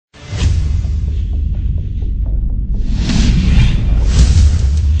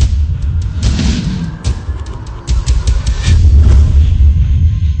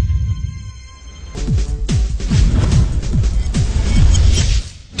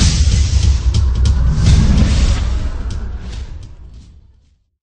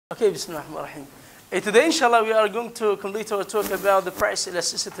Okay, Bismillahirrahmanirrahim. Today, inshallah, we are going to complete our talk about the price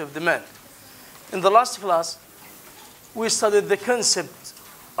elasticity of demand. In the last class, we studied the concept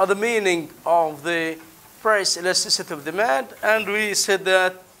or the meaning of the price elasticity of demand, and we said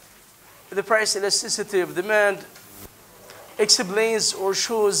that the price elasticity of demand explains or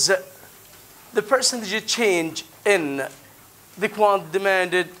shows the percentage change in the quantity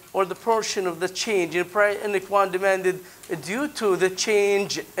demanded, or the portion of the change in price in the quantity demanded due to the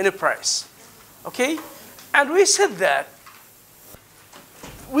change in the price. Okay? And we said that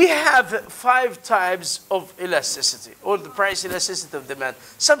we have 5 types of elasticity, or the price elasticity of demand.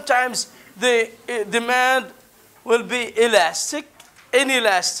 Sometimes the demand will be elastic,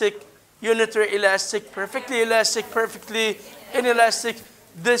 inelastic, unitary elastic, perfectly inelastic.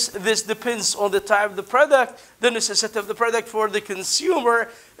 This depends on the type of the product, the necessity of the product for the consumer,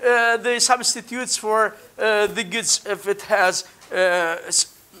 the substitutes for the goods, if it has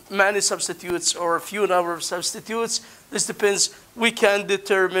many substitutes or a few number of substitutes. This depends. We can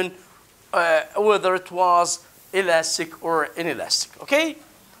determine whether it was elastic or inelastic. Okay?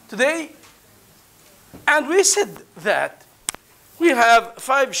 Today, and we said that we have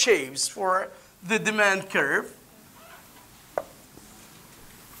 5 shapes for the demand curve.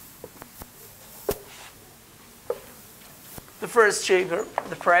 The first shape here,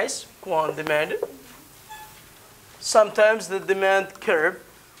 the price, quantity demanded. Sometimes the demand curve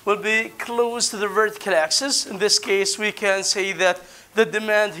will be close to the vertical axis. In this case, we can say that the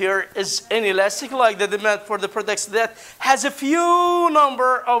demand here is inelastic, like the demand for the products that has a few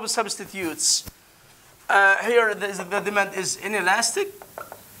number of substitutes. Here, the demand is inelastic.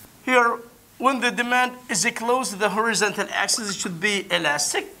 Here, when the demand is close to the horizontal axis, it should be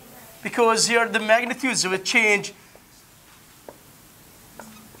elastic, because here the magnitudes of a change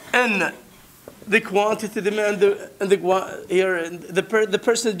in the quantity demanded and the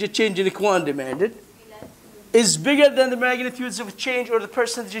percentage change in the quantity demanded is bigger than the magnitudes of change or the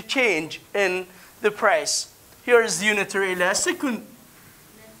percentage change in the price. Here is unitary elastic.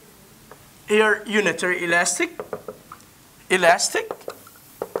 Here unitary elastic,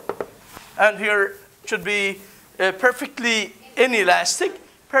 and here should be perfectly inelastic,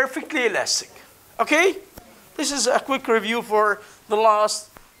 perfectly elastic. Okay? This is a quick review for the last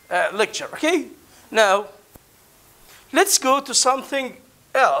lecture. Okay? Now, let's go to something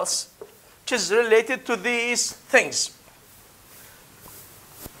else which is related to these things,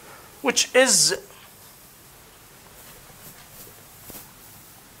 which is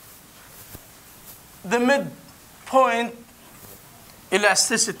the midpoint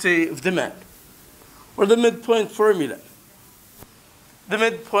elasticity of demand, or the midpoint formula. The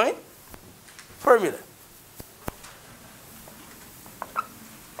midpoint formula.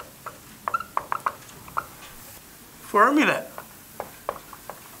 Formula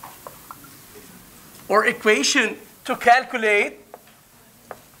or equation to calculate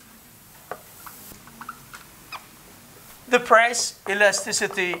the price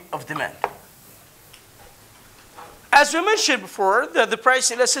elasticity of demand. As we mentioned before, that the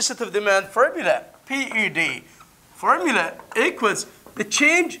price elasticity of demand formula, PED, formula equals the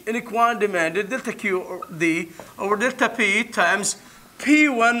change in the quantity demanded, delta Q or D over delta P times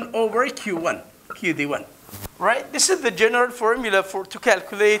P1 over Q1, QD1. Right? This is the general formula to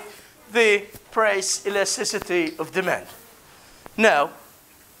calculate the price elasticity of demand. Now,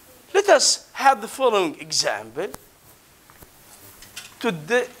 let us have the following example to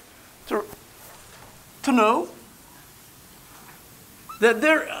know that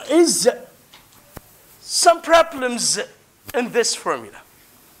there is some problems in this formula.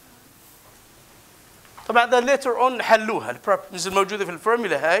 طبعا ده later on حلوها. البروبلمز الموجودة في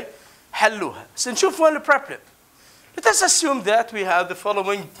الفورمولا هاي حلوها. بس نشوف وين البروبلم. Let us assume that we have the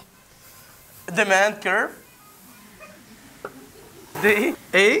following demand curve. The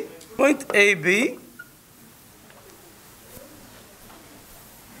A, point A, B.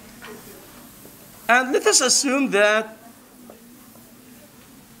 And let us assume that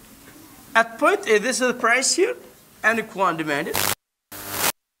at point A, this is the price here, and the quantity demanded.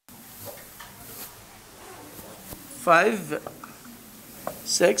 5,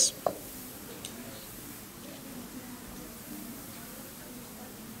 6,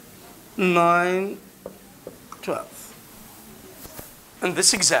 9, 12. In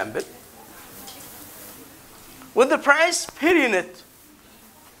this example, when the price per unit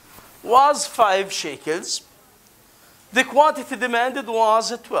was 5 shekels, the quantity demanded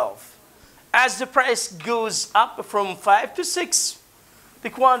was 12. As the price goes up from 5 to 6, the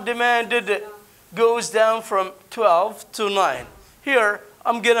quantity demanded goes down from 12 to 9. Here,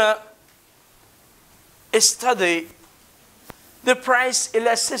 I'm going to study the price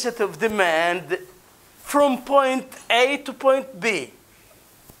elasticity of demand from point A to point B,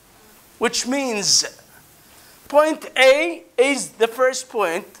 which means point A is the first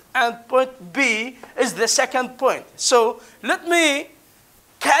point and point B is the second point. So let me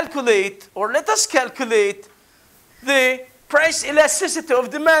calculate, or let us calculate, the price elasticity of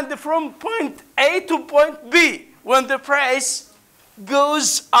demand from point A to point B when the price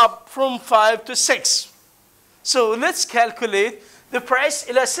goes up from 5 to 6. So let's calculate the price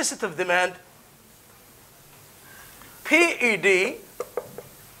elasticity of demand, PED,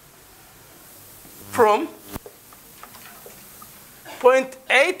 from point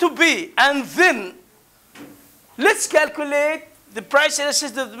A to B, and then let's calculate the price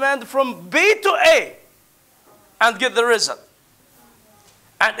elasticity of demand from B to A and get the result.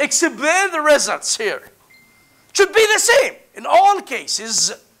 And explain the results here. Should be the same in all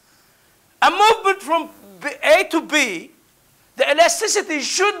cases. A movement from A to B, the elasticity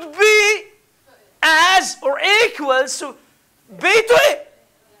should be as or equals to B to A,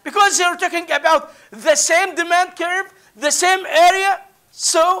 because you're talking about the same demand curve, the same area.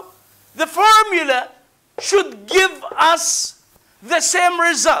 So the formula should give us the same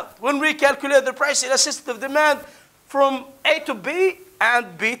result when we calculate the price elasticity of demand from A to B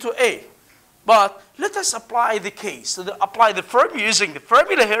and B to A. But let us apply the case. So apply the formula using the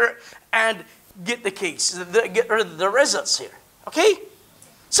formula here and get the case, get the results here. Okay?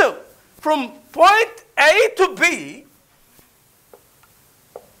 So from point A to B,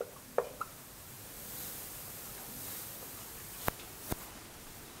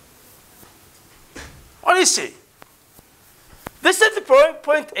 what do you see? This is the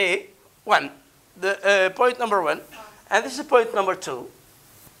point A, 1, the point number 1, and this is point number 2.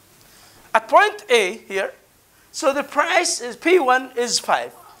 At point A here, so the price is P1 is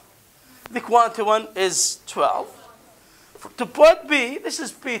 5. The quantity 1 is 12. To point B, this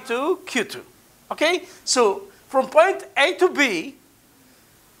is P2, Q2. Okay? So from point A to B,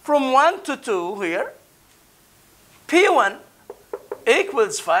 from 1 to 2 here, P1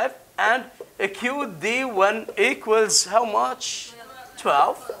 equals 5 and QD1 equals how much?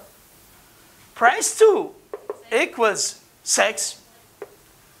 12. Price 2 equals 6.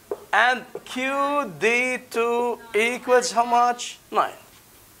 And QD2 equals how much? 9.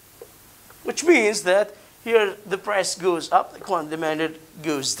 Which means that here the price goes up, the quantity demanded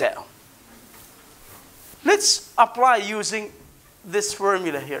goes down. Let's apply using this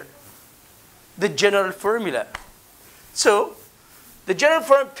formula here, the general formula. So the general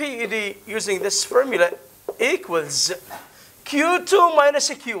formula PED using this formula equals Q2 minus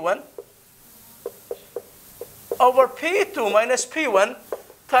Q1 over P2 minus P1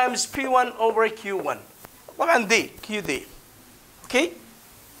 times P1 over Q1. And D, QD. Okay?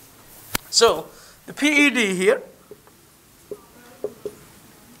 So the PED here,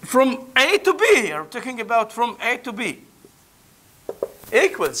 from A to B here, we're talking about from A to B,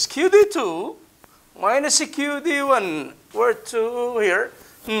 equals QD2 minus QD1, where 2 here,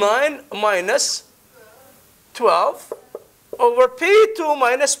 9 minus 12 over P2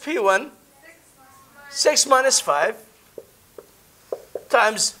 minus P1, 6 minus 5,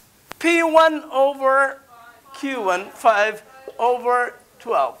 times P1 over Q1, 5 over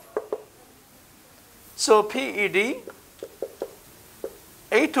 12. So PED,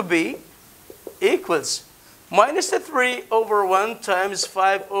 A to B, equals minus the 3 over 1 times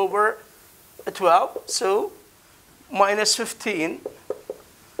 5 over 12. So minus 15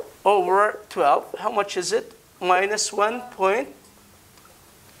 over 12. How much is it? Minus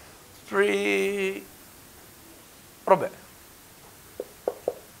 1.3 ربع.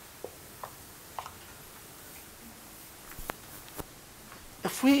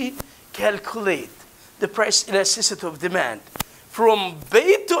 If we calculate the price elasticity of demand from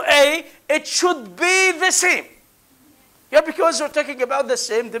B to A, it should be the same. Yeah, because we're talking about the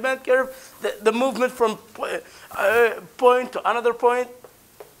same demand curve, the movement from point to another point,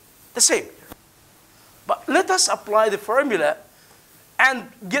 the same. But let us apply the formula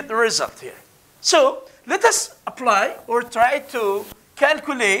and get the result here. So let us apply or try to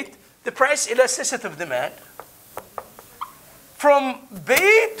calculate the price elasticity of demand from B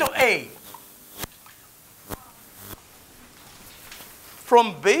to A.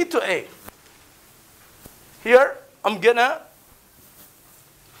 From B to A. Here, I'm gonna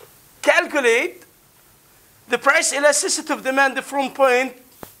calculate the price elasticity of demand from point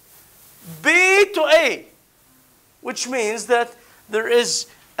B to A, which means that there is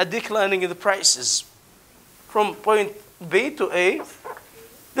a declining in the prices from point B to A.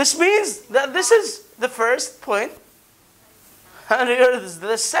 This means that this is the first point, and here is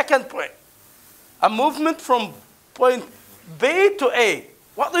the second point. A movement from point B to A,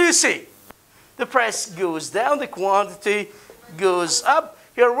 what do you see? The price goes down, the quantity goes up.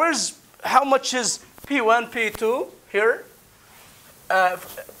 Here, how much is P1, P2? Here,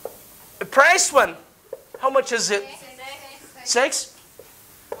 price 1, how much is it? 6.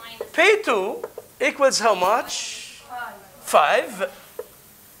 P2 equals how much? 5.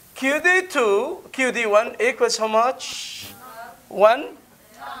 QD1 equals how much? 1,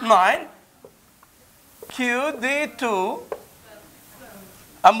 9. QD2,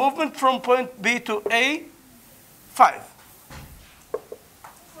 a movement from point B to A, 5.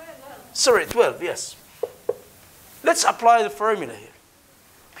 Sorry, 12, yes. Let's apply the formula here.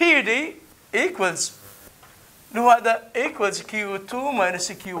 PD equals Q2 minus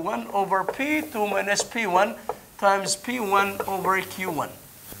Q1 over P2 minus P1 times P1 over Q1.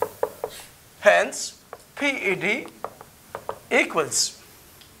 Hence, PED equals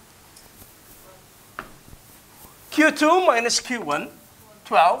Q2 minus Q1,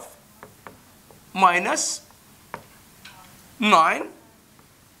 12, minus 9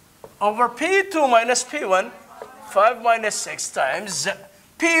 over P2 minus P1, 5 minus 6 times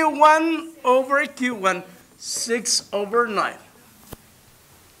P1 over Q1, 6 over 9.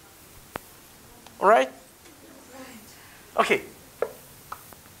 All right? Okay.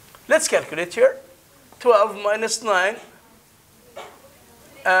 Let's calculate here. 12 minus 9,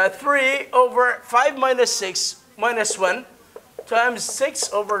 3 over 5 minus 6 minus 1 times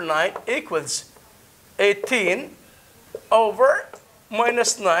 6 over 9 equals 18 over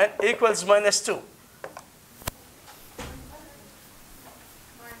minus 9 equals minus 2.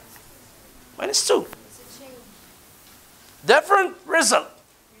 Minus 2. Different result.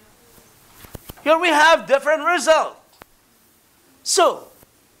 Here we have different result. So,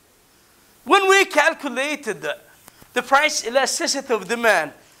 when we calculated the price elasticity of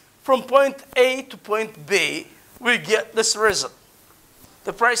demand from point A to point B, we get this result.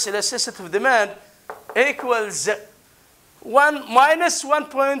 The price elasticity of demand equals 1 minus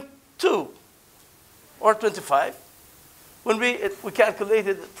 1.2 or 25. When we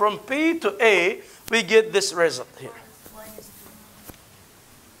calculated from P to A, we get this result here.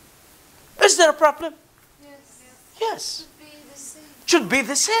 Is there a problem? Yes. Yes. Should be the same. Should be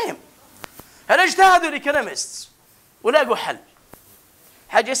the same. هل اجتهدوا الايكونومستس ولقوا حل.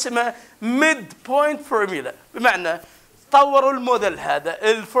 حاجه اسمها ميد بوينت فورمولا، بمعنى طوروا الموديل هذا،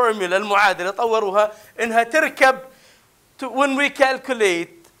 الفورمولا المعادله طوروها انها تركب when we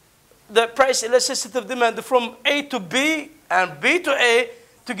calculate the price elasticity of demand from A to B and B to A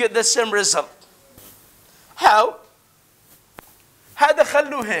to get the same result. How? هذا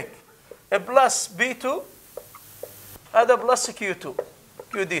خلوه هيك بلس B2 هذا بلس Q2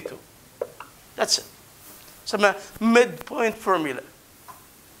 QD2. That's it. اسمها mid point formula.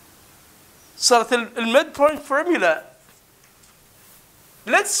 صارت الميد بوينت formula.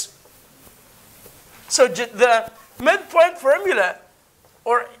 So the midpoint formula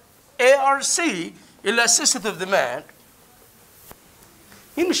or ARC elasticity of demand.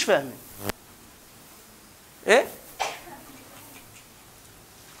 مين مش فاهمين؟ ايه؟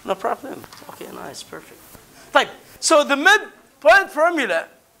 No problem. Okay, nice, perfect. طيب, so the midpoint formula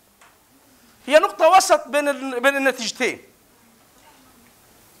هي نقطة وسط بين النتيجتين.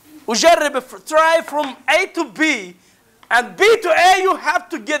 وجرب try from A to B and B to A, you have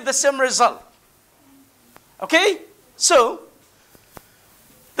to get the same result. Okay? So,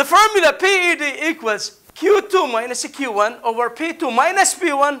 the formula PED equals Q2 minus Q1 over P2 minus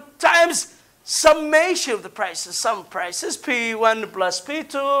P1 times summation of the prices. Sum prices P1 plus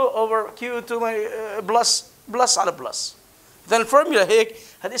P2 over Q2 plus على plus. Then formula هيك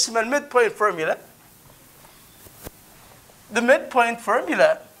هذه اسمها midpoint formula. The midpoint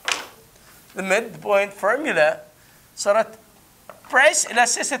formula صارت price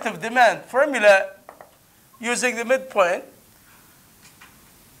elasticity of demand formula using the midpoint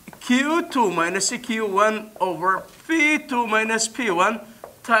Q2 minus Q1 over P2 minus P1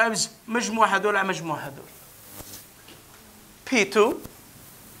 times مجموع هذول على مجموع هذول. P2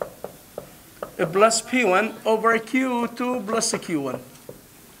 plus P1 over Q2 plus Q1.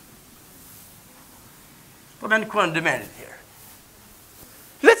 طبعا يكون demanded here.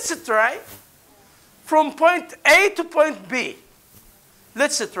 Let's try from point A to point B.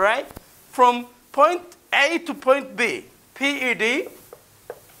 Let's try from point A to point B. PED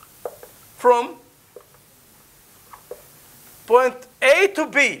from point A to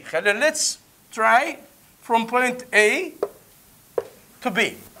B. Let's try from point A to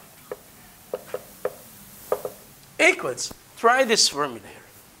B. Equals, try this formula here.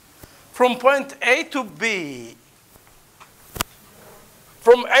 From point A to B.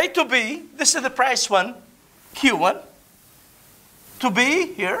 From A to B, this is the price one, Q1. to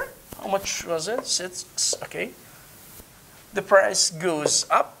B here, how much was it? 6, okay. The price goes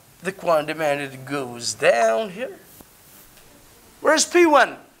up, the quantity demanded goes down here. Where's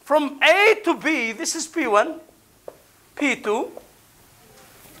P1? From A to B, this is P1, P2,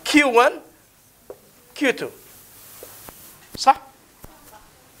 Q1, Q2. صح?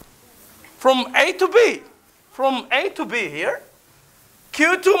 From A to B. From A to B here.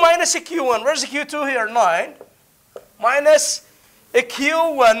 Q2 minus a Q1. Where's the Q2 here? 9. Minus a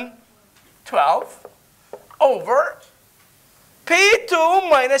Q1, 12. Over P2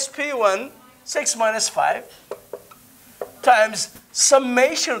 minus P1, 6 minus 5. Times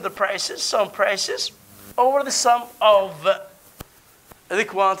summation of the prices, sum prices, over the sum of the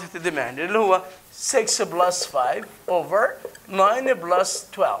quantity demanded. اللي هو 6 plus 5 over 9 plus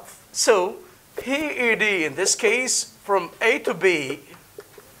 12. So, PED in this case from A to B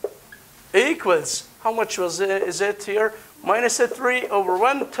equals, how much was it, is it here? Minus a 3 over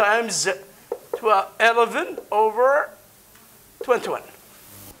 1 times 11 over 21.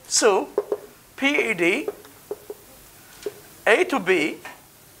 So, PED A to B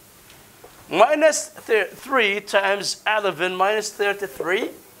minus 3 times 11 minus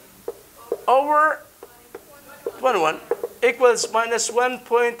 33 over 21 equals minus 1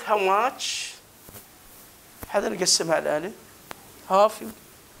 point how much? هذا نقسمها الآن half.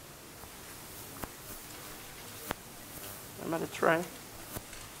 I'm going to try.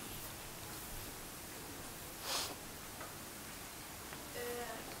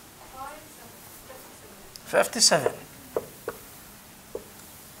 $57.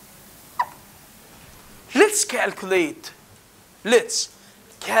 Let's calculate. Let's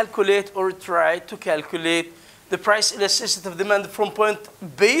calculate or try to calculate the price elasticity of demand from point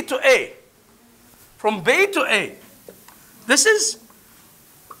B to A. From B to A. This is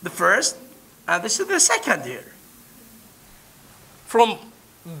the first, and this is the second here. From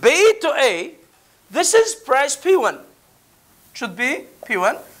B to A, this is price P1. Should be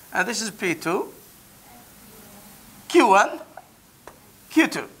P1, and this is P2, Q1,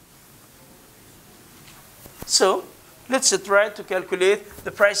 Q2. So, let's try to calculate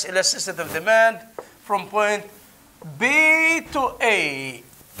the price elasticity of demand from point B to A.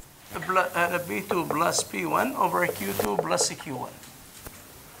 B2 plus P1 over Q2 plus Q1.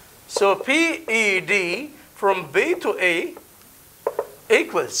 So PED from B to A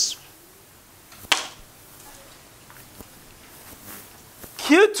equals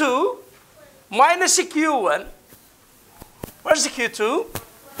Q2 minus Q1. Where's the Q2?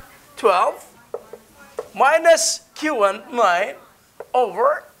 12 minus Q1, 9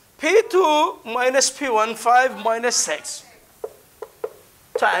 over P2 minus P1, 5 minus 6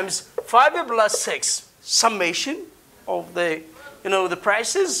 times 5 plus 6 summation of the the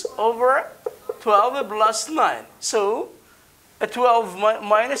prices over 12 plus 9. So a 12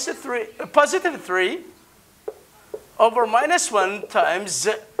 minus a 3, a positive 3 over minus 1 times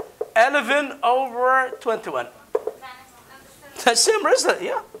 11 over 21. The same result,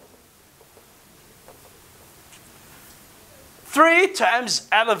 yeah. 3 times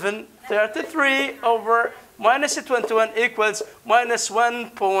 11, 33 over minus 21 equals minus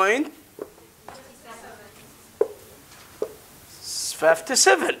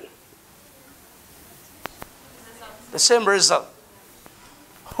 1.57. The same result.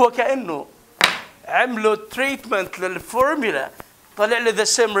 هو كأنه عملوا treatment للفورمولا طلع لي the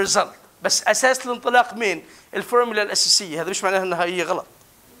same result. بس أساس الانطلاق مين؟ الفورمولا الأساسية. هذا مش معناه أنها هي غلط.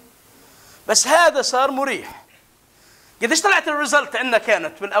 بس هذا صار مريح. قديش طلعت الريزلت عندنا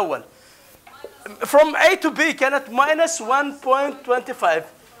كانت بالأول؟ From A to B كانت minus 1.25.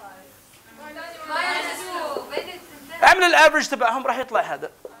 اعمل الافرج تبعهم راح يطلع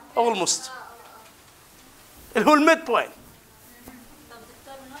هذا almost اللي هو الميد بوينت.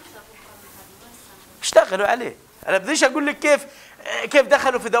 اشتغلوا عليه. انا بديش اقول لك كيف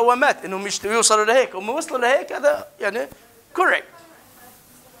دخلوا في دوامات انهم يوصلوا لهيك. هم وصلوا لهيك هذا يعني كوريكت.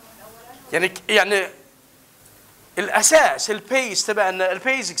 يعني الاساس البيس تبعنا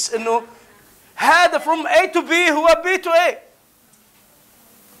البيزكس انه هذا from A to B هو B to A.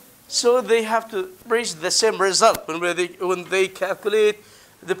 So they have to reach the same result when they calculate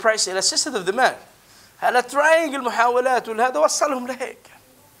the price elasticity of demand. هلا triangle المحاولات والهذا وصلهم لهيك.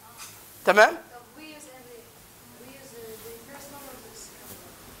 تمام؟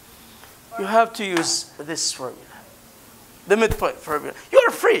 You have to use this formula, the midpoint formula. You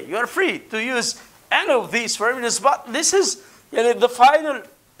are free to use any of these formulas, but this is the final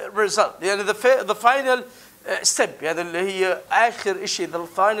result, the final step اللي هي آخر شيء the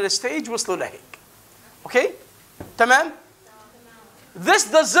final stage وصلوا لهيك. Okay? تمام? This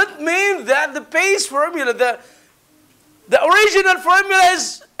doesn't mean that the base formula, The original formula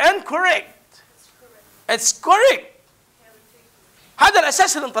is incorrect. It's correct. هذا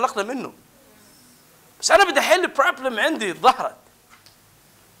الأساس اللي انطلقنا منه. بس أنا بدي أحل problem عندي ظهرت.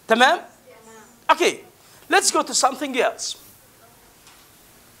 تمام؟ Okay. Let's go to something else.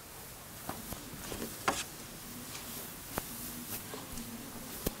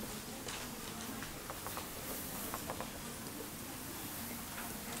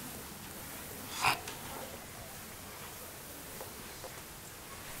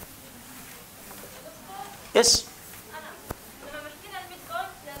 Yes.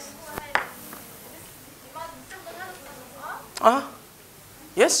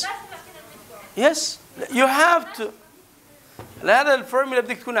 Yes. Yes. You have to. هذا الفورمولا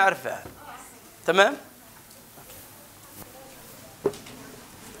بدك تكون عارفها. تمام؟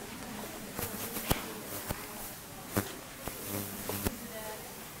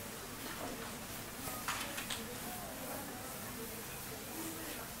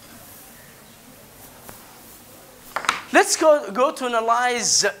 Let's go to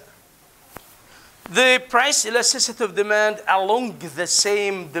analyze the price elasticity of demand along the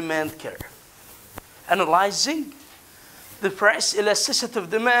same demand curve. Analyzing the price elasticity of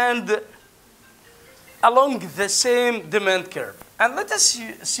demand along the same demand curve. And let us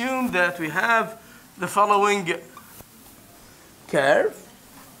assume that we have the following curve.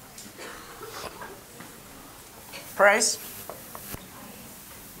 Price,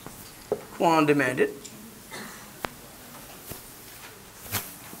 quantity demanded,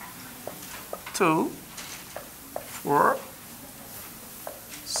 2, 4,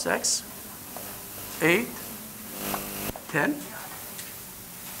 6, 8, 10,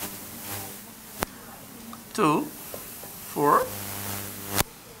 2, 4,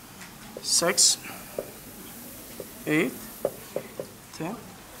 6, 8, 10.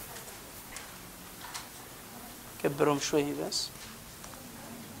 كبرهم شوي بس.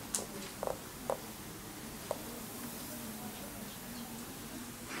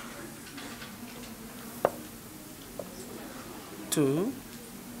 Two,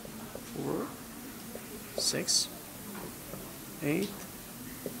 4, 6, 8,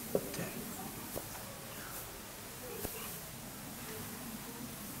 10.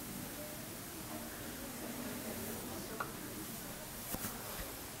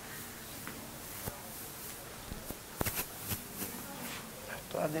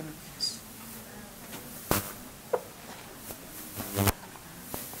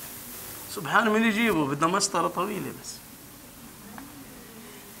 سبحان من يجيبه بدنا مسطرة طويلة بس.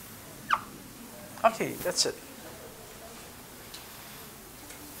 Okay, that's it.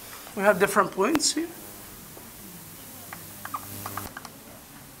 We have different points here.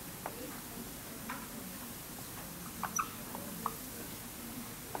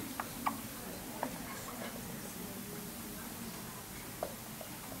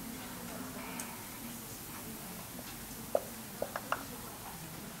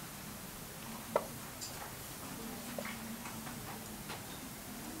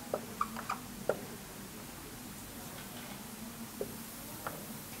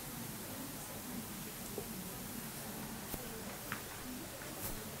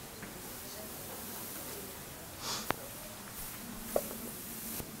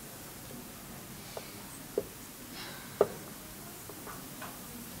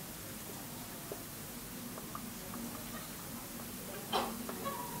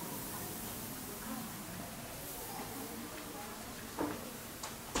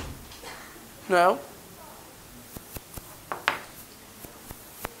 Now,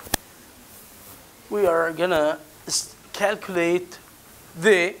 we are gonna calculate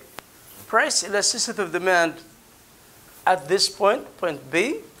the price elasticity of demand at this point, point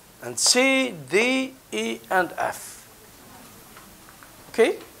B, and C, D, E, and F.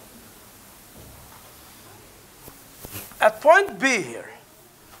 Okay? At point B here,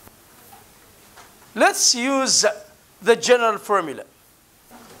 let's use the general formula.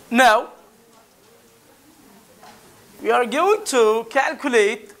 Now, we are going to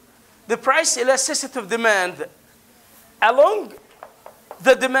calculate the price elasticity of demand along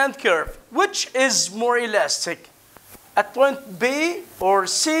the demand curve. Which is more elastic? At point B or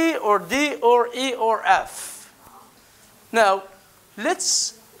C or D or E or F? Now,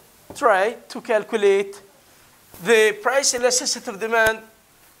 let's try to calculate the price elasticity of demand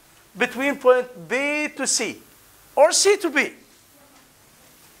between point B to C or C to B,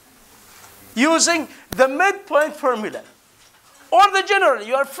 using the midpoint formula or the general.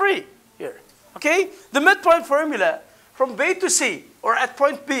 You are free here. Okay? The midpoint formula from B to C or at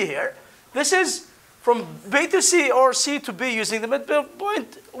point B here. This is from B to C or C to B using the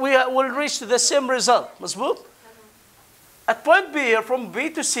midpoint. We will reach the same result. مظبوط? At point B here, from B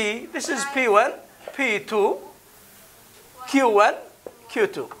to C, this is P1, P2, Q1,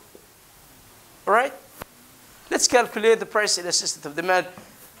 Q2. All right? Let's calculate the price elasticity of demand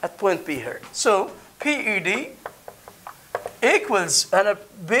at point B here. So PED equals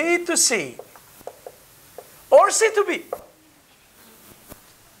B to C or C to B.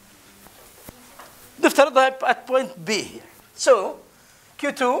 نفترضها at point B here. So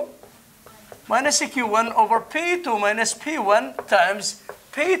Q2 minus Q1 over P2 minus P1 times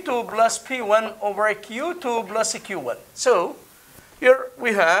P2 plus P1 over Q2 plus Q1. So here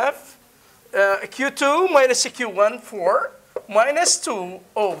we have Q2 minus Q1 4 minus 2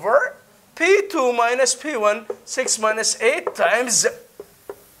 over P2 minus P1 6 minus 8 times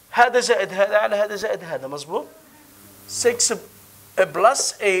هذا زائد هذا على هذا زائد هذا مظبوط 6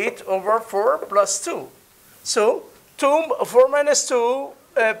 plus 8 over 4 plus 2. So 4 minus 2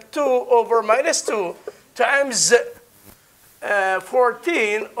 2 over minus 2 times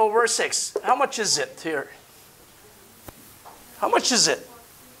 14 over 6. How much is it here? How much is it?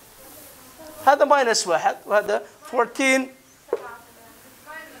 هذا minus 1 وهذا 14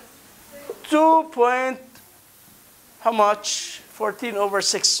 2 point how much? 14 over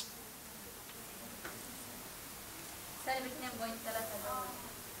 6.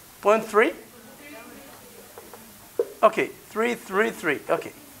 0.3? Okay, 333.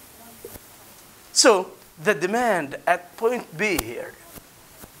 Okay. So the demand at point B here,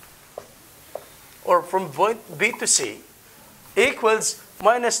 or from point B to C, equals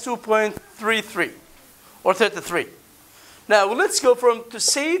minus 2.33 or 33. Now let's go from to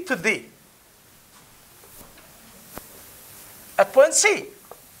C to D. At point C,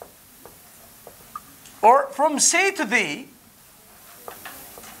 or from C to D,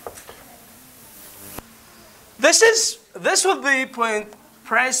 this will be point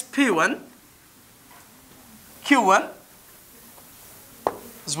price P1, Q1,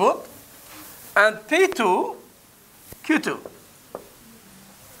 مظبوط, and P2, Q2.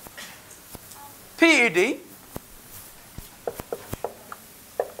 PED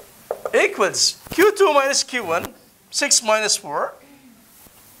equals Q2 minus Q1, 6 minus 4,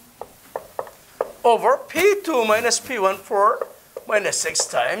 over P2 minus P1, 4 minus 6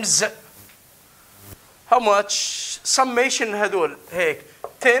 times how much? Summation هذول هيك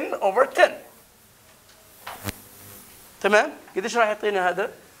 10 over 10. تمام؟ قديش راح يعطينا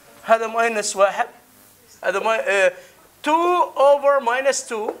هذا؟ هذا minus 1 هذا 2 over minus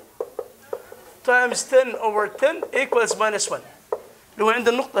 2 times 10 over 10 equals minus 1. لو عند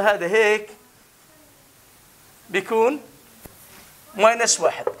النقطة هذا هيك بيكون minus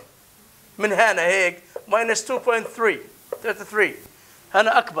 1. من هنا هيك minus 2.33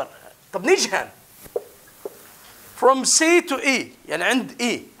 هنا أكبر. طب نيجي هنا. From C to E, يعني عند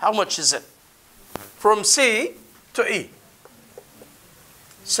E, how much is it? From C to E.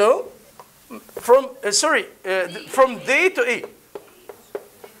 So, from D to E.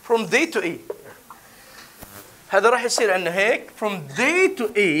 From D to E. هذا راح يصير عندنا هيك from D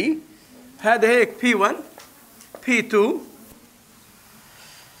to E. هذا هيك P1, P2,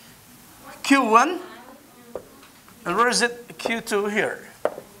 Q1, and where is it? Q2 here.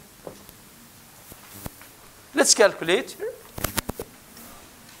 Let's calculate here.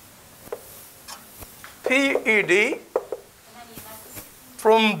 PED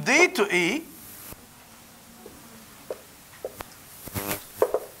from D to E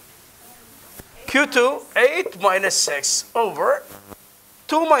Q2 8 minus 6 over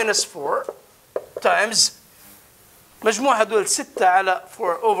 2 minus 4 times مجموع هدول 6 على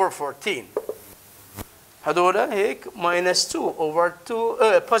 4 over 14 هدول هيك minus 2 over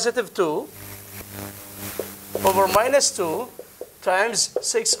 2 positive 2 over minus 2 times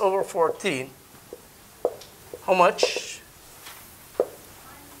 6 over 14. How much?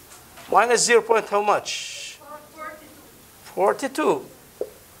 Minus 0 point how much? 42.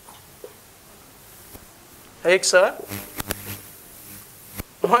 هيك صار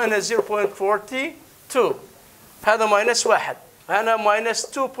minus 0.42. هذا minus 1. هنا minus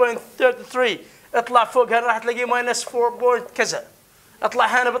 2.33. اطلع فوق هنا راح تلاقيه minus 4 point كذا. اطلع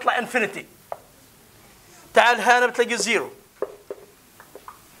هنا بيطلع infinity. تعال هنا بتلاقي زيرو.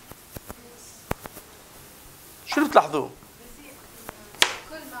 شو بتلاحظوه؟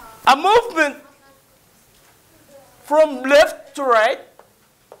 A movement from left to right,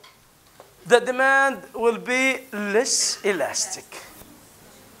 the demand will be less elastic.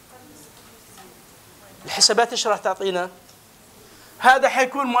 الحسابات ايش راح تعطينا؟ هذا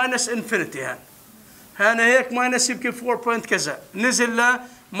حيكون minus infinity هنا. هنا هيك minus يمكن 4 point كذا. نزل ل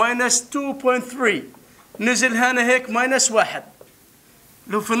minus 2.3. نزل هنا هيك minus 1.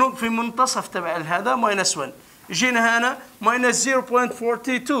 لو في منتصف تبع هذا minus 1. يجينا هنا minus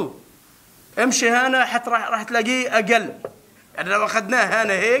 0.42. امشي هنا حتى راح تلاقيه اقل. يعني لو اخذناه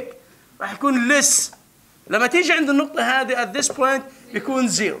هنا هيك راح يكون less. لما تيجي عند النقطة هذه at this point بيكون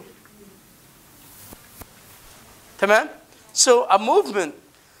 0. تمام؟ So a movement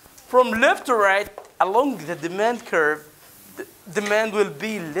from left to right along the demand curve, the demand will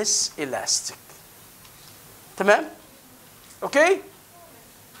be less elastic. تمام؟ Okay?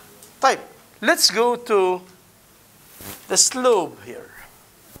 طيب, let's go to the slope here.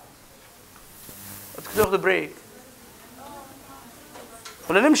 بدك تاخذ بريك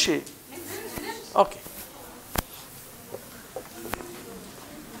ولا نمشي؟ اوكي.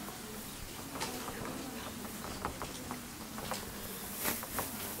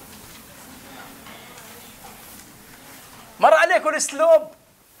 مر عليكم السلوب؟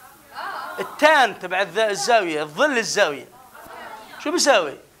 التان تبع الزاوية، الظل الزاوية. شو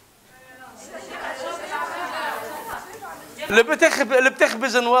بيساوي؟ اللي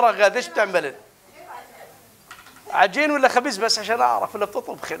بتخبز ورقة ايش بتعمل؟ عجين ولا خبز بس عشان اعرف ولا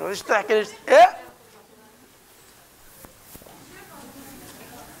بتطبخ ولا ايش تحكي ايش؟ ايه؟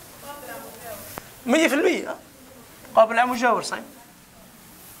 100% قابل على مجاور صحيح.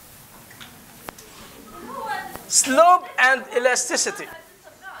 Slope and elasticity.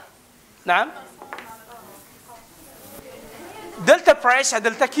 نعم. دلتا برايس على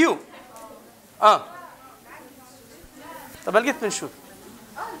دلتا كيو. طب لقيت بنشوف.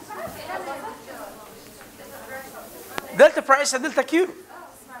 دلتا برايس على دلتا كيو.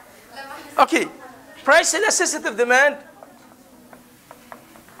 Okay. Price elasticity of demand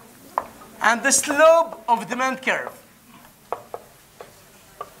and the slope of demand curve.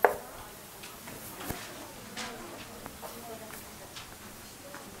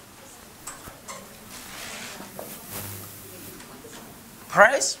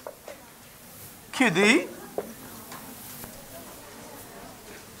 Price QD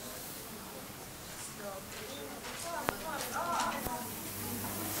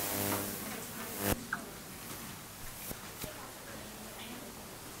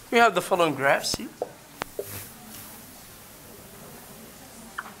we have the following graphs. See?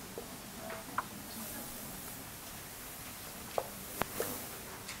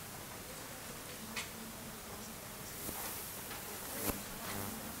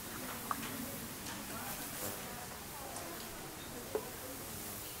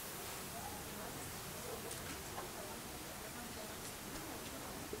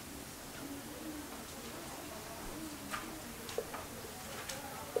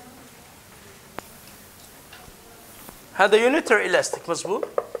 هذا يونيتر إلاستيك مظبوط.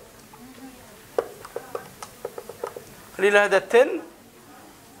 خلينا هذا 10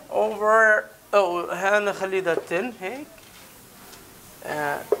 over هنا خلي ده 10 هيك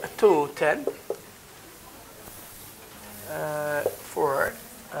 2 10 4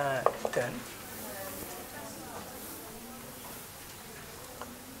 10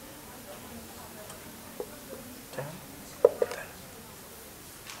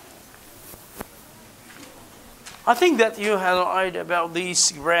 I think that you have an idea about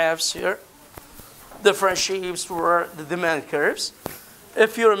these graphs here, different shapes for the demand curves.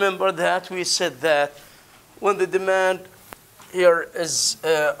 If you remember that, we said that when the demand here is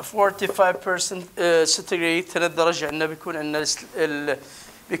 45% centigrade ثلاث درجة عندنا بيكون عندنا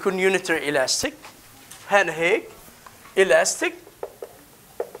بيكون unitary elastic. هنا هيك elastic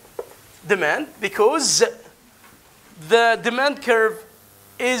demand because the demand curve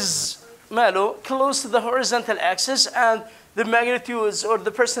is ماله close to the horizontal axis and the magnitudes or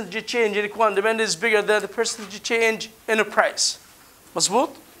the percentage change in quantity demand is bigger than the percentage change in a price. مظبوط؟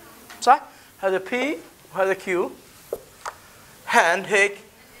 صح؟ هذا P وهذا Q. hand هيك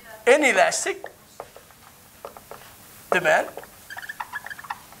inelastic demand.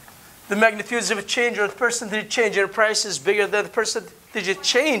 The magnitudes of a change or the percentage change in a price is bigger than the percentage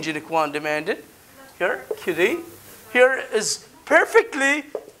change in the quantity demanded. Here, QD. Here is perfectly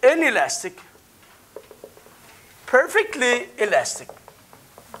inelastic. Perfectly elastic.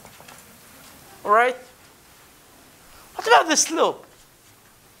 All right? What about the slope?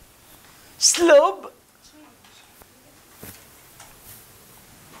 Slope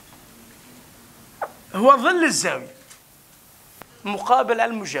هو ظل الزاوية مقابل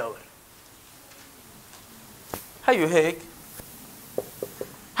على المجاور. هيو هيك.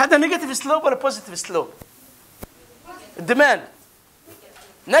 هذا نيجاتيف سلوب ولا بوزيتيف سلوب؟ الديماند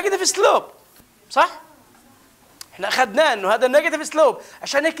نيجاتيف سلوب صح؟ احنا اخذناه انه هذا نيجاتيف سلوب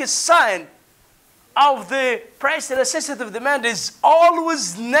عشان هيك الساين of the price elasticity of demand is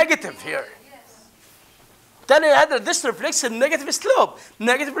always negative here. بالتالي هذا this reflects a negative slope,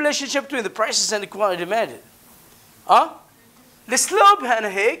 negative relationship between the prices and the quantity demanded. السلوب هنا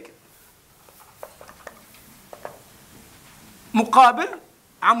هيك مقابل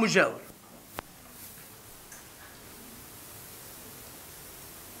عم مجاور.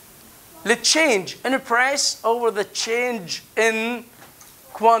 The change in price over the change in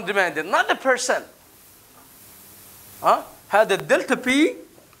quantity demanded, not the percent. هذا الدلتا بي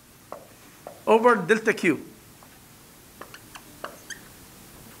over دلتا كيو،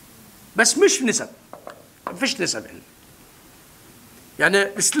 بس مش نسب، ما فيش نسب هنا. يعني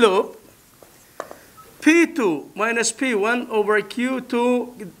السلوب P2 minus P1 over Q2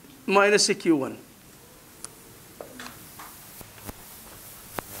 minus Q1.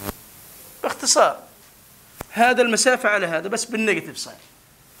 باختصار هذا المسافة على هذا بس بالنيجاتيف ساين.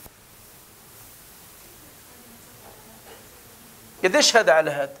 قديش هذا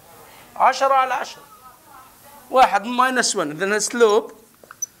على هذا؟ 10 على 10. 1 minus 1. إذن السلوب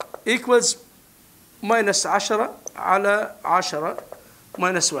equals minus 10 على 10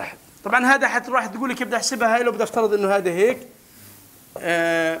 minus 1. طبعا هذا حتروح تقول لي كيف بدي احسبها هاي لو بدي افترض انه هذا هيك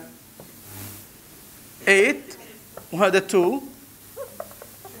 8 وهذا 2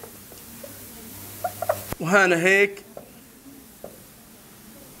 وهنا هيك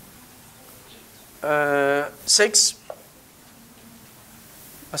 6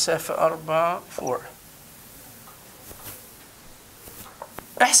 مسافة 4 4.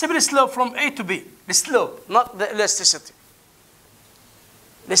 احسب السلوب from A to B. The slope, not the elasticity.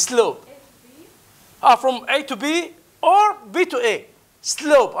 The slope. From A to B or B to A.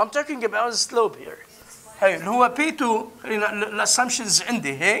 Slope. I'm talking about the slope here. هاي اللي هو P2. الاسامبشنز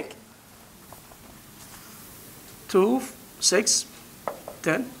عندي هيك 2 6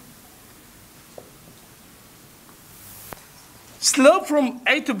 10. Slope from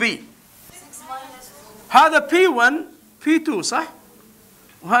A to B. هذا P1 P2 صح؟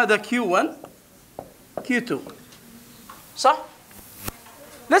 وهذا Q1 Q2 صح؟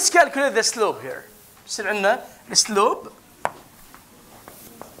 Let's calculate the slope here. بصير عندنا slope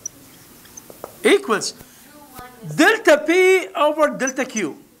equals delta P over delta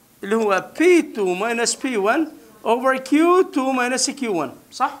Q اللي هو P2 minus P1 over Q2 minus Q1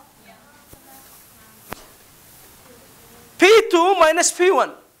 صح؟ P2 minus P1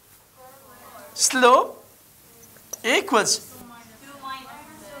 slope equals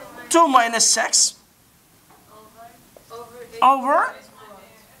 2 minus 6 over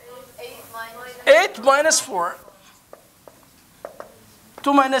 8 minus 4.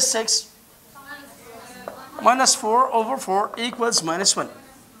 2 minus 6 minus 4 over 4 equals minus 1.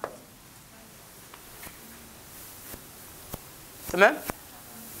 تمام؟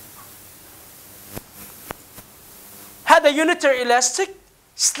 هذا unitary elastic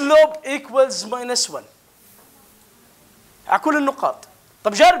slope equals minus 1 على كل النقاط.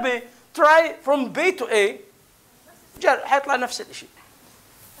 طب جربي try from B to A حيطلع نفس الشيء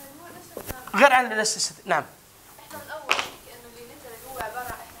غير عن elasticity. نعم. احنا الاول انه اليونيتري هو عباره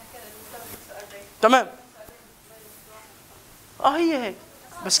عن احنا كده بنستخدم 40. تمام. هي هيك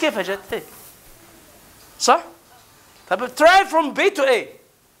بس كيف اجت هيك؟ صح؟ طب try from B to A.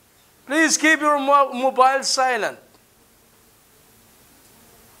 Please keep your mobile silent.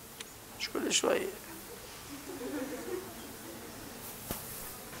 كل شوي.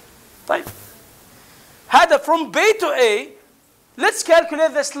 طيب هذا from B to A. Let's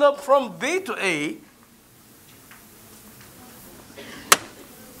calculate the slope from B to A.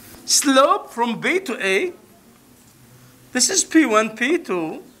 Slope from B to A. This is P1,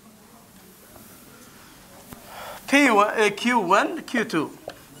 P2, Q1, Q2.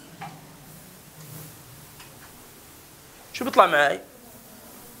 شو بيطلع معي؟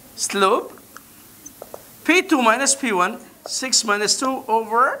 Slope P2 minus P1 6 minus 2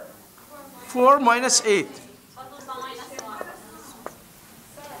 over 4 minus 8.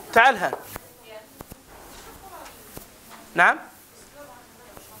 تعال هان. نعم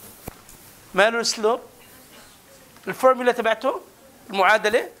ماله السلوب؟ الفورمولا تبعته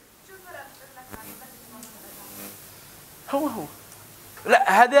المعادلة هو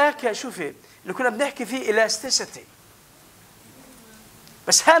لا هذاك شوفي اللي كنا بنحكي فيه elasticity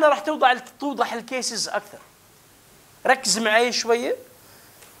بس هنا راح توضح الكيسز أكثر. ركز معي شوية.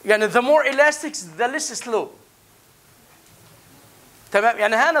 يعني the more elastic the less slow. تمام.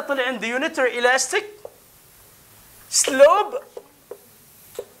 يعني هنا طلع عندي unitary elastic slope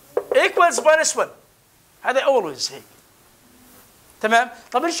equals minus 1. هذا always هيك. تمام.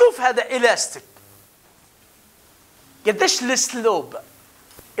 طب نشوف هذا elastic قديش السلوب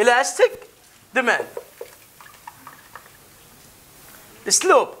elastic demand. The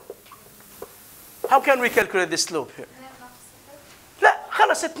slope. How can we calculate the slope here? لا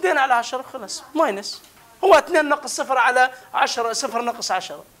خلص 2 على 10 خلص minus. هو 2 ناقص 0 على 10، 0 ناقص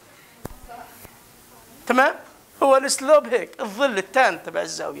 10. تمام؟ هو السلوب هيك، الظل التان تبع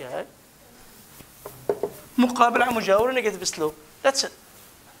الزاوية هاي مقابل على مجاور نيجاتيف سلوب. ذاتس ات.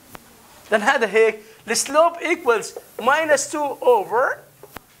 لأن هذا هيك السلوب equals -2/10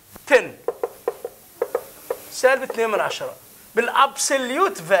 سالب 2/10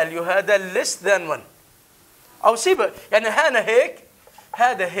 بالابسوليوت فاليو. هذا less than 1 او سيبه، يعني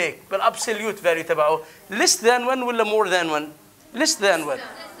هذا هيك بالابسوليوت فاليو تبعه less than 1 ولا more than 1؟ less than 1.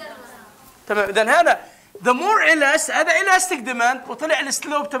 تمام. اذا هذا the more elastic، هذا elastic demand وطلع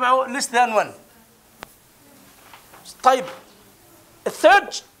السلوب تبعه less than 1. طيب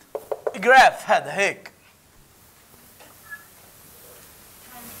الثيرد جراف هذا هيك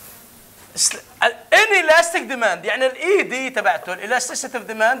inelastic demand، يعني الاي دي تبعته elasticity of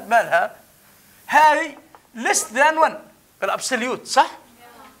demand مالها هاي less than 1 بالابسوليوت، صح؟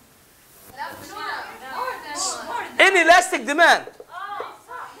 inelastic demand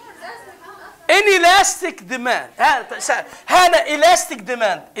inelastic demand هذا elastic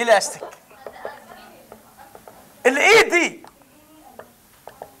demand elastic. الاي دي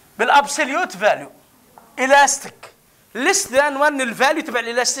بالابسوليوت فاليو elastic less than 1 الفاليو تبع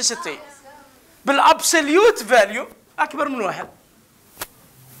الالاستيسيتي بالابسوليوت فاليو اكبر من 1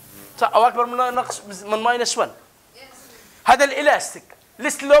 او اكبر من نقص من -1. هذا الالاستيك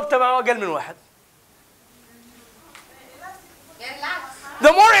السلوب تبعه اقل من 1.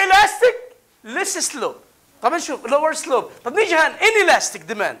 the more elastic less slope. طب نشوف lower slope. طب نيجي هان inelastic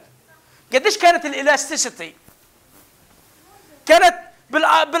demand قديش كانت الالاستيسيتي؟ كانت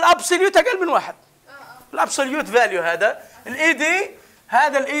بالابسوليوت اقل من 1. الابسوليوت فاليو هذا الاي دي،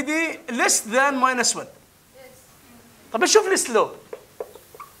 هذا الاي دي less than -1. طب نشوف السلوب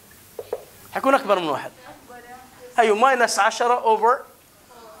حيكون اكبر من 1. هيو -10 over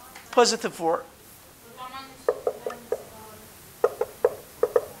 +4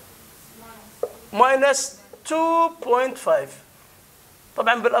 -2.5.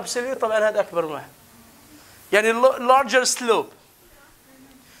 طبعا بالابسوليوت طبعا هذا اكبر من 1، يعني larger slope.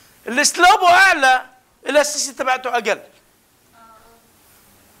 السلوب اعلى الاستيسيتي تبعته اقل.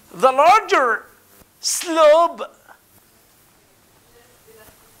 the larger slope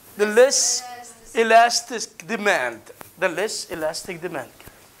the less elastic demand. the less elastic demand.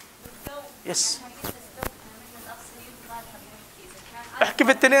 yes. احكي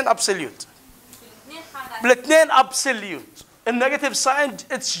بالاثنين absolute. بالاثنين absolute. النيجاتيف sign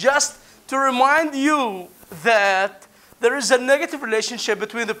it's just to remind you that there is a negative relationship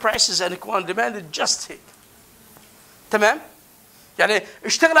between the prices and equal demand. It's just هيك. تمام؟ يعني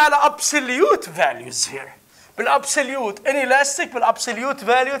اشتغل على absolute values here. بالabsolute inelastic بالabsolute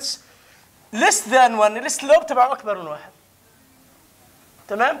values less than 1 السلوب تبعه اكبر من 1.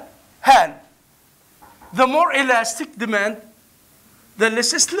 تمام؟ هان the more elastic demand the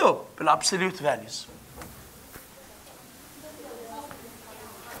less slope بالabsolute values.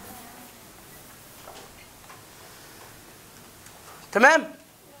 تمام؟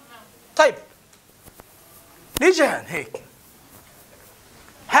 طيب نيجي هان هيك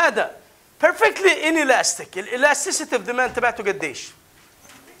هذا perfectly inelastic. الالاستيسيتي اوف ديماند تبعته قديش؟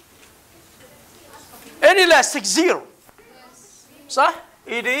 inelastic 0 صح؟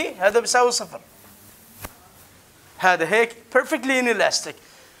 اي دي هذا بيساوي 0. هذا هيك perfectly inelastic.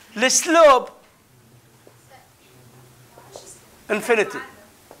 السلوب infinity.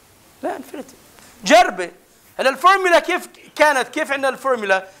 لا infinity. جربي هلا الفورمولا كيف كانت؟ كيف عندنا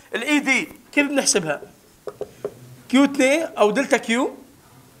الفورمولا الاي دي كيف بنحسبها؟ كيو 2 او دلتا كيو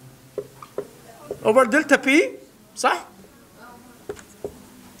اوفر دلتا بي، صح؟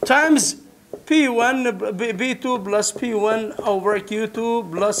 تايمز بي 1 بي 2 بلس بي 1 اوفر كيو 2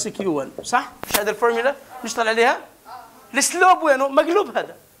 بلس كيو 1، صح؟ مش هذا الفورمولا نشتغل عليها؟ السلوب وينه؟ مقلوب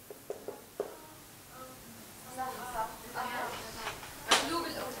هذا.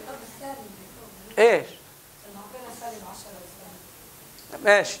 ايش؟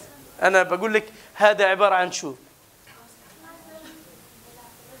 ماشي، أنا بقول لك هذا عبارة عن شو؟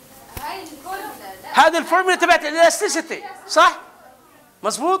 هذه الفورمولا تبعت الالاستيسيتي، صح؟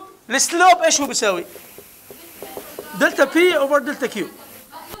 مظبوط؟ السلوب ايش هو بيساوي؟ دلتا بي اوفر دلتا كيو.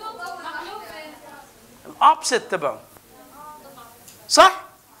 الأوبسيت تبعه، صح؟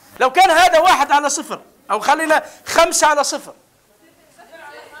 لو كان هذا 1 على 0 أو خلينا 5 على 0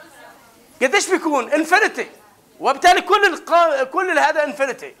 قديش بيكون؟ انفينيتي، وبالتالي كل هذا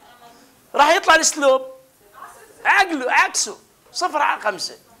انفينيتي. راح يطلع السلوب عكسه 0 على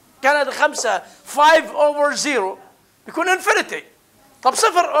 5. كان هذا 5 اوفر 0 بيكون انفينيتي. طب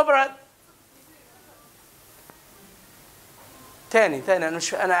 0 اوفر ثاني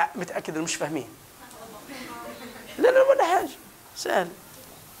انا متاكد انه مش فاهمين. لا لا ولا حاجة، سهل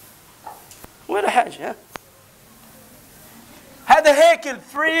ولا حاجة. ها هذا هيك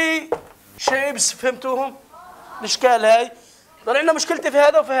الثري شيبس، فهمتوهم؟ الاشكال هاي ضل عندنا مشكلتي في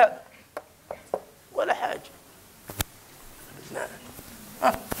هذا وفي هذا ولا حاجة.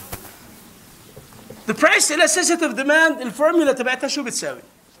 The price elasticity of demand الفورمولا تبعتها شو بتساوي؟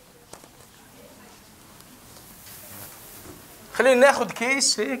 خلينا ناخذ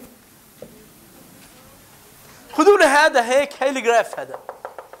كيس هيك، خذوا لي هذا هيك، هاي الجراف هذا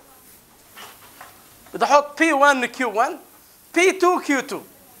بدي احط P1 Q1 P2 Q2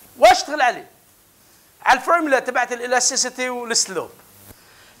 واشتغل عليه على الفورمولا تبعت الالاستيسيتي والسلوب.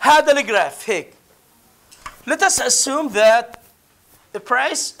 هذا الجراف هيك. Let us assume that the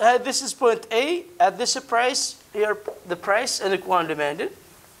price, this is point A, at this price, here the price and the quantity demanded.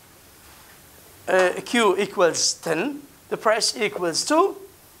 Q equals 10, the price equals 2.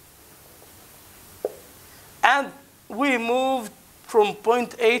 And we moved from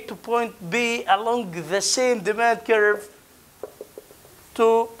point A to point B along the same demand curve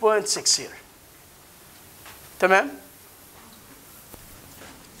to point 6 here. تمام?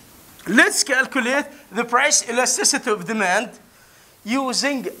 Let's calculate the price elasticity of demand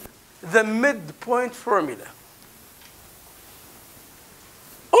using the midpoint formula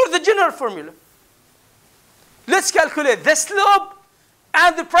or the general formula. Let's calculate the slope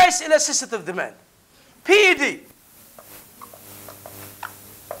and the price elasticity of demand. PED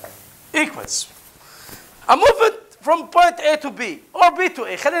equals, I move it from point A to B or B to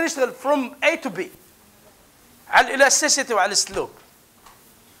A. خلينا نشتغل from A to B على elasticity وعلى slope.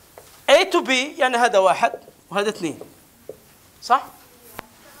 A to B يعني هذا واحد وهذا اثنين، صح؟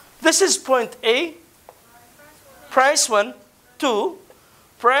 This is point A, price 1, 2,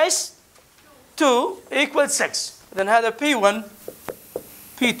 price 2 equals 6. Then هذا P1,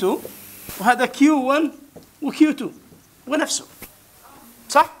 P2 وهذا Q1 وQ2 ونفسه،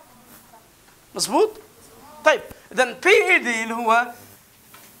 صح؟ مظبوط؟ طيب إذن PED اللي هو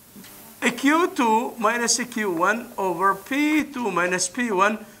Q2 minus Q1 over P2 minus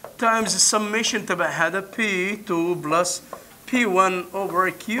P1 times the summation تبع هذا P2 plus P1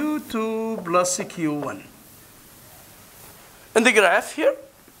 over Q2 plus Q1. In the graph here,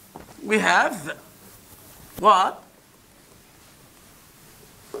 we have what?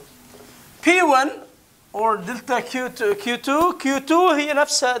 P1 or delta Q2, Q2 هي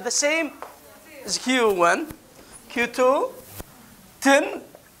نفسها the same as Q1, Q2 10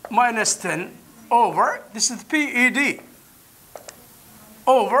 minus 10 over, this is PED,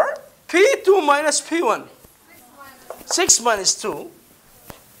 over P2 minus P1. 6 minus 2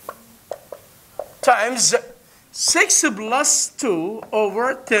 times 6 plus 2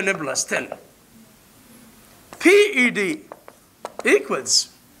 over 10 plus 10. PED equals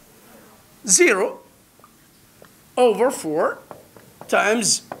 0 over 4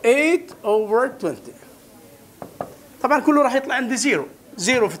 times 8 over 20. طبعا كله راح يطلع عندي 0.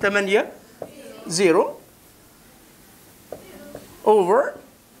 0 في 8 0 over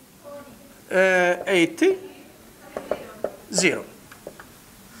 80 0.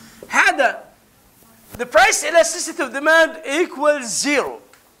 هذا the price elasticity of demand equals 0.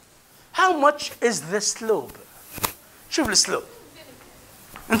 How much is the slope? شوف السلوب.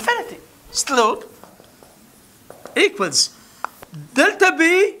 Infinity. Slope equals delta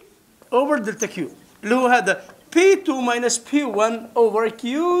B over delta Q اللي هو هذا P2 minus P1 over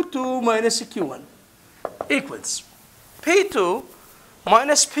Q2 minus Q1 equals P2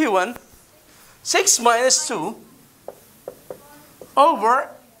 minus P1 6 minus 2 over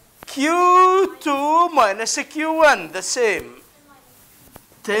Q2 minus Q1, the same.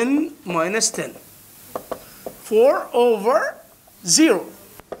 10 minus 10. 4 over 0.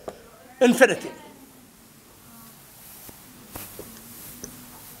 Infinity.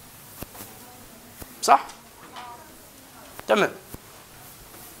 صح؟ تمام.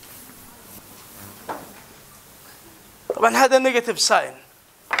 طبعا هذا negative sign.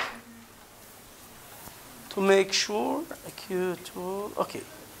 To make sure Q2 okay.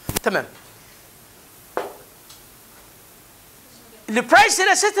 تمام. The price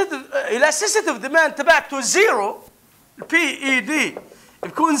elasticity of demand تبعته 0 PED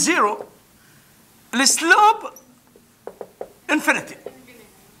بيكون 0 السلوب infinity.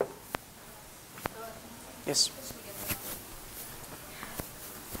 Yes.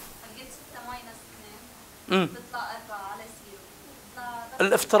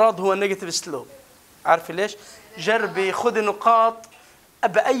 الافتراض هو نيجاتيف سلوب. عارف ليش؟ جربي خذي نقاط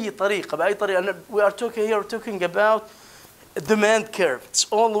بأي طريقة we are talking about demand curve. It's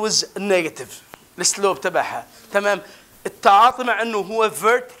always negative. السلوب تبعها تمام. التعاطي مع انه هو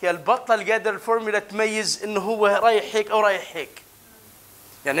فيرتيكال بطل قادر الفورمولا تميز انه هو رايح هيك او رايح هيك.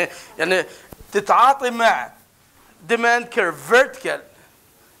 يعني تتعاطي مع ديماند كيرف فيرتيكال،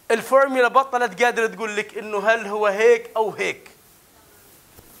 الفورمولا بطلت قادره تقول لك انه هل هو هيك او هيك.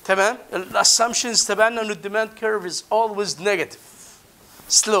 تمام؟ الاسامبشنز تبعنا انه الديماند كيرف از اولويز نيجاتيف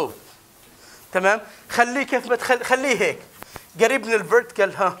سلوب. تمام؟ خليه كيف ما خليه هيك قريب من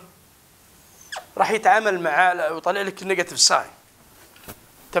الفيرتيكال، ها راح يتعامل معاه ويطلع لك النيجاتيف ساين.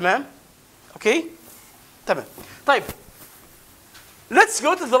 تمام؟ اوكي؟ تمام. طيب let's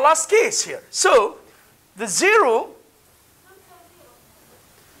go to the last case here. So the zero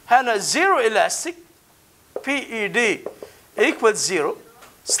هنا zero elastic PED equals zero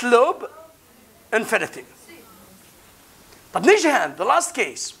slope infinity. طب نيجي هنا the last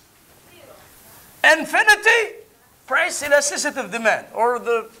case infinity price elasticity of demand, or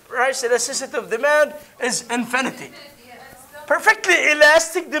the price elasticity of demand is infinity. Perfectly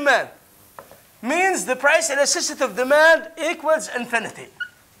elastic demand means the price elasticity of demand equals infinity.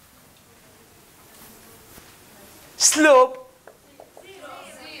 Slope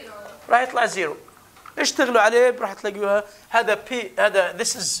راح يطلع زيرو. اشتغلوا عليه راح تلاقوها. هذا P، هذا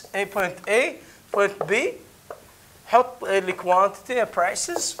this is A point A point B. حط ال quantity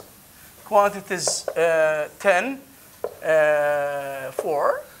prices. Quantities 10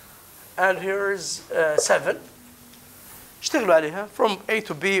 4 and here is 7. اشتغلوا عليها from A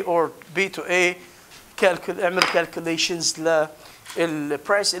to B or B to A. اعمل calculations لل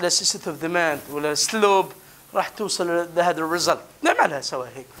price elasticity of demand ولا slope راح توصل لهذا الريزلت. نعملها سوا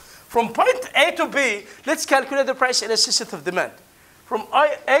هيك. From point A to B, let's calculate the price elasticity of demand. From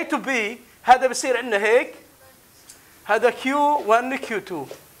A to B هذا بصير عندنا هيك. هذا Q1 Q2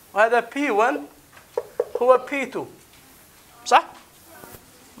 وهذا P1 هو P2. صح؟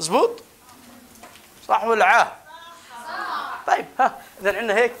 مظبوط؟ صح ولا عاه؟ طيب ها إذا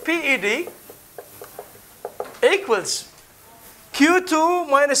عندنا هيك PED equals Q2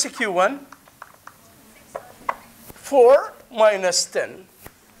 minus Q1 4 minus 10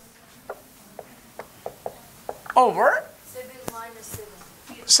 over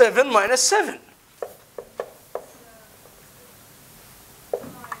 7 minus 7.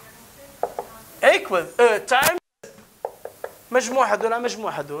 Equal times مجموع هذول على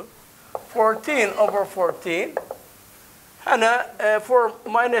مجموع هذول 14 over 14. هنا 4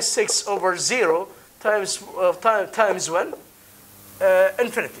 minus 6 over 0 times 1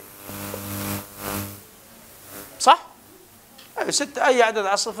 infinity. صح؟ ستة أي عدد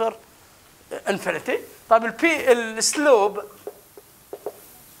على صفر infinity. طيب السلوب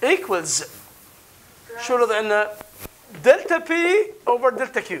equals شو الوضع عندنا؟ دلتا P over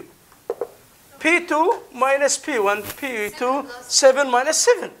دلتا Q. P2 minus P1 P2 7 minus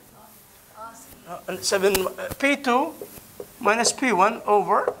 7. 7 P2 minus P1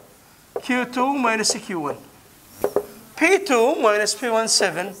 over Q2 minus Q1. P2 minus P1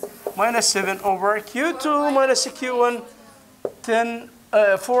 7 minus 7 over Q2 minus Q1 10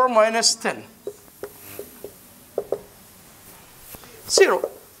 4 minus 10. 0.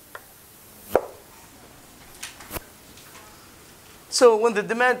 So when the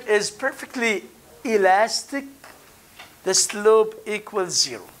demand is perfectly elastic, the slope equals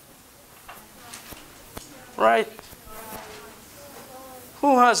 0. Right?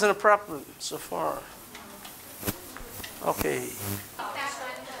 Who has a problem so far? Okay.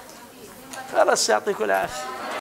 خلاص يعطيكم العافية.